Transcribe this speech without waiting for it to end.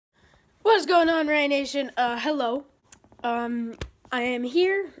What's going on, Ryan Nation? Hello. I am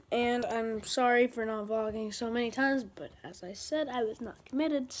here, and I'm sorry for not vlogging so many times, but as I said, I was not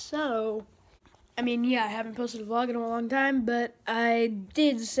committed, so... I mean, yeah, I haven't posted a vlog in a long time, but I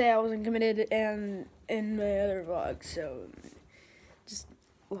did say I wasn't committed and in my other vlog, so... just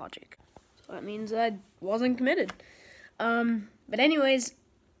logic. So that means I wasn't committed. But anyways,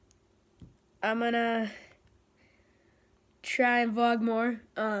 I'm gonna try and vlog more.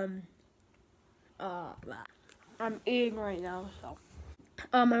 I'm eating right now, so.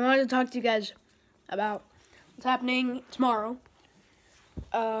 I wanted to talk to you guys about what's happening tomorrow.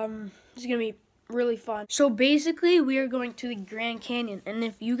 It's gonna be really fun. So basically, we are going to the Grand Canyon, and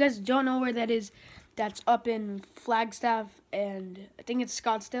if you guys don't know where that is, that's up in Flagstaff, and I think it's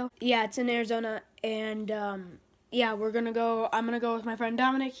Scottsdale. Yeah, it's in Arizona, and yeah, we're gonna go. I'm gonna go with my friend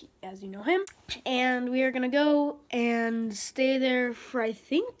Dominic, as you know him, and we are gonna go and stay there for, I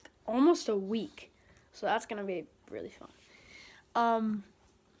think, almost a week. So that's gonna be really fun. I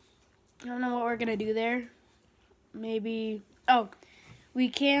don't know what we're gonna do there. Maybe, oh, we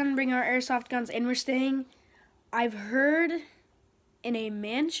can bring our airsoft guns, and we're staying, I've heard, in a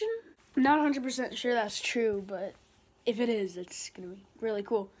mansion. I'm not 100% sure that's true, but if it is, it's gonna be really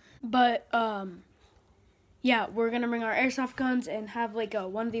cool. But yeah, we're gonna bring our airsoft guns and have like a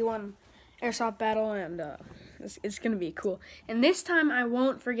 1v1 airsoft battle, and it's gonna be cool. And this time I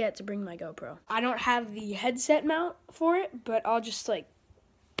won't forget to bring my GoPro. I don't have the headset mount for it, but I'll just like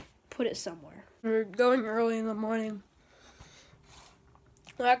put it somewhere. We're going early in the morning.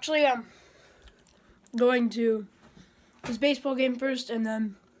 Well, actually, I'm going to this baseball game first, and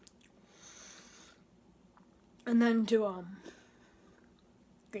then to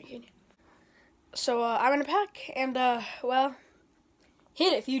Grand Canyon. So I'm gonna pack, and well,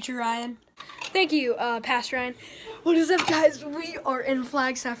 hit it, future Ryan. Thank you, past Ryan. What is up, guys? We are in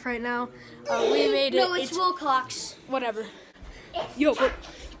Flagstaff right now. We made it. No, it's Wilcox. Whatever. Yo,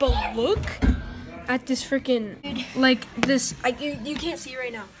 but look at this freaking, like, this, you can't see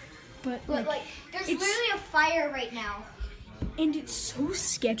right now. But like there's literally a fire right now. And it's so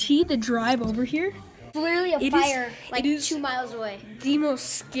sketchy, the drive over here. Literally a fire, like 2 miles away. The most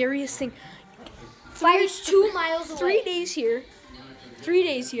scariest thing. Fire's 2 miles away. 3 days here. 3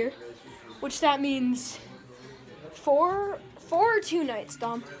 days here. Which that means four or 2 nights,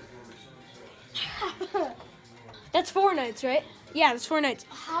 Dom? That's 4 nights, right? Yeah, that's 4 nights.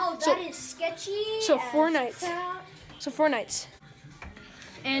 How? That is sketchy. So 4 nights. So 4 nights.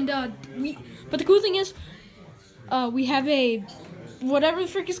 And but the cool thing is, we have a, whatever the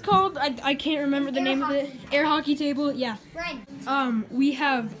frick is called, I can't remember the name of it. Air hockey table, yeah. Right. We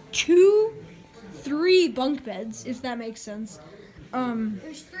have 3 bunk beds, if that makes sense.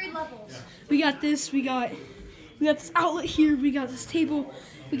 There's 3 levels. We got this, we got this outlet here, we got this table,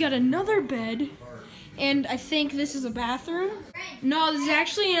 we got another bed, and I think this is a bathroom. No, this is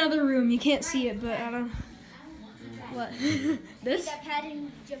actually another room. You can't see it, but I don't. What? This? That padding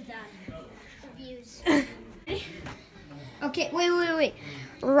jump down. Reviews. Okay, wait.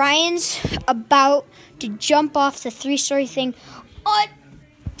 Ryan's about to jump off the 3-story thing on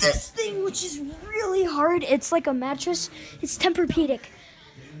this thing, which is really hard. It's like a mattress. It's Tempur-Pedic.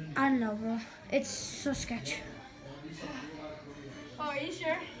 I don't know, bro. It's so sketchy. Oh, are you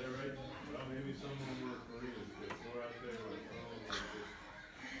sure?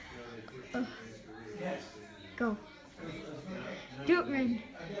 Go. Do it, man.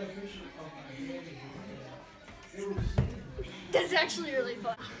 That's actually really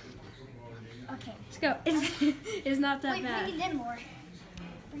fun. Okay. Let's go. It's not that bad. Bring it in more.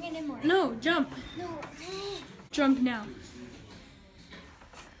 Bring it in more. No, jump. No. Jump now.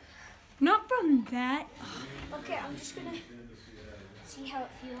 Not from that. Okay, I'm just gonna see how it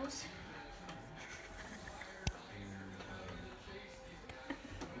feels.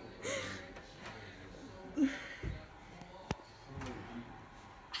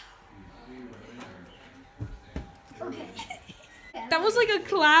 Okay. That was like a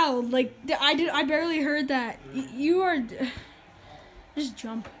cloud. Like I barely heard that. You are just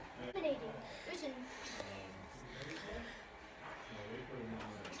jump.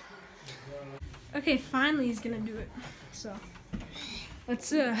 Okay, finally he's gonna do it. So let's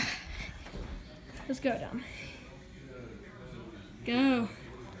go down. Go.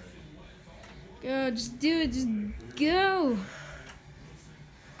 Just do it. Just go.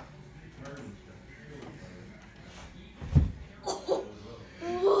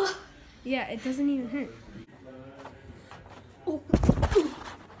 Yeah, it doesn't even hurt.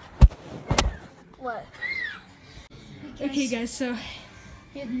 What? Okay, guys, so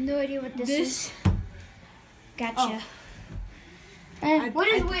you have no idea what this is. Gotcha. Oh.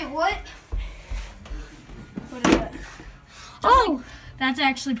 Wait, what? What is that? Oh, that's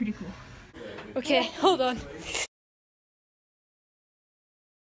actually pretty cool. Okay, hold on.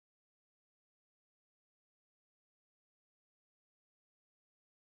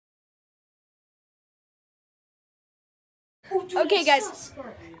 Okay, guys,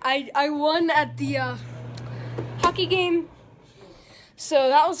 I won at the hockey game, so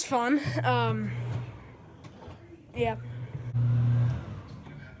that was fun. Yeah.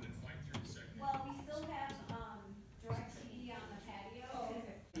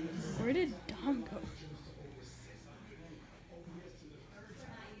 Where did Dom go?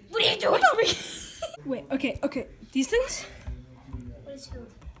 What are you doing? Wait, okay. These things? What is food?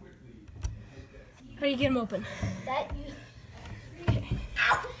 How do you get them open? That you.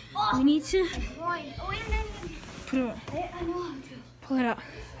 We need to Groin. Oh, wait, put it out. I know how to. Pull it out.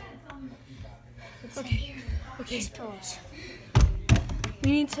 It's okay. Okay. These pillows.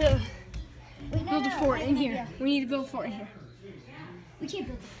 We need to Wait, build a fort in here. We need to build a fort in here. We can't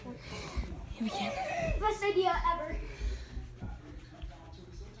build a fort. Yeah, we can. Best idea ever.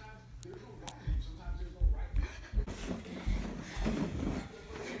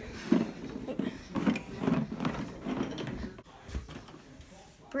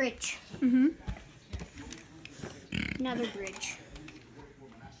 Bridge. Mm-hmm. Another bridge.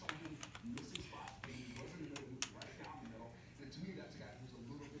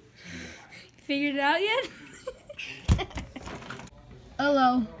 Figured it out yet?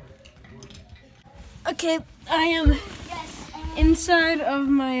 Hello. Okay, I am inside of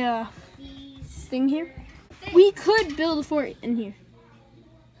my thing here. We could build a fort in here.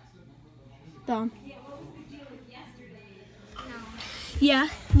 Dom. Yeah,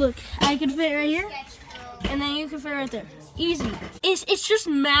 look, I can fit right here, and then you can fit right there. Easy. It's just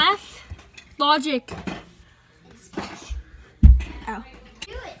math, logic. Ow.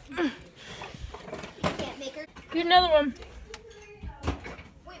 Do it. Can't make her. Here's another one.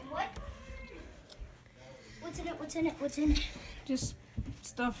 Wait, what? What's in it? What's in it? What's in it? Just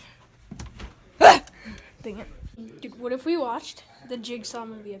stuff. Dang it. Dude, what if we watched the Jigsaw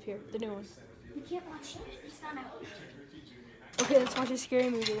movie up here, the new one? We can't watch it. It's not out. Okay, let's watch a scary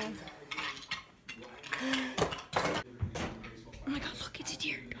movie then. Oh my god, look, it's a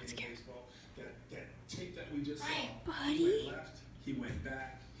deer. Don't scare it. Hi, Buddy. He went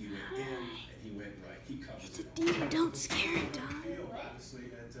back, he went in, and he went right. He covered It's a deer. Don't scare it, Dom.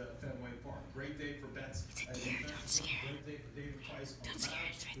 obviously at Fenway Park. Great day for bets. It's a deer. Don't scare it. Great day for David Price. Don't scare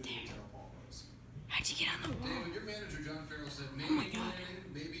it. It's right there. How'd you get on the wall? Your manager John Farrell said maybe Oh my god.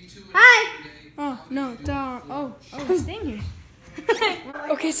 maybe 2 Hi. Oh, no, Dom. Oh, I'm staying here.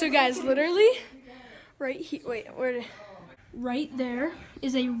 Okay, so guys, literally, right here, wait, where? Right there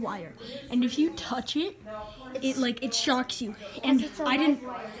is a wire, and if you touch it, it shocks you. And I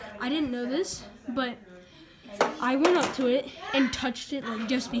didn't know this, but I went up to it and touched it like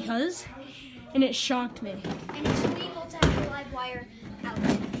just because, and it shocked me. And it's illegal to have a live wire out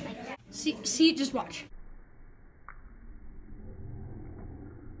like that. See, just watch.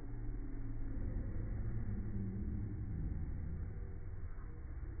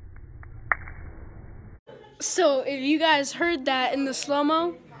 So if you guys heard that in the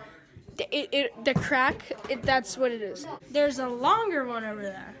slow-mo, the crack, that's what it is. There's a longer one over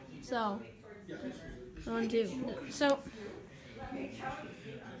there. So, 1, 2. So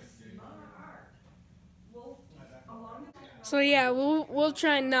yeah, we'll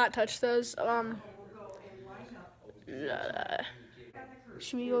try and not touch those.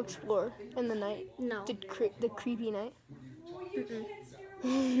 Should we go explore in the night? No. The creepy night.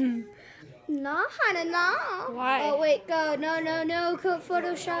 No, Hannah, no. Why? Oh, wait, go. No.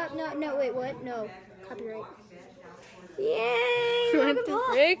 Photoshop. No, wait, what? No. Copyright. Yay! What the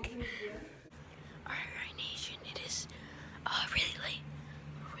frick? Alright, Nation, it is really late.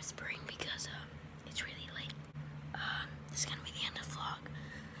 We're whispering because it's really late. This is gonna be the end of the vlog.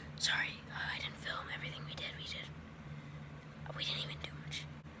 Sorry, I didn't film everything we did. We didn't even do much.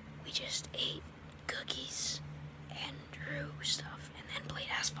 We just ate cookies and drew stuff and then played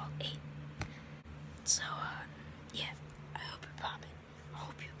Asphalt 8. So, yeah, I hope you're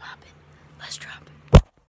popping. Let's drop it.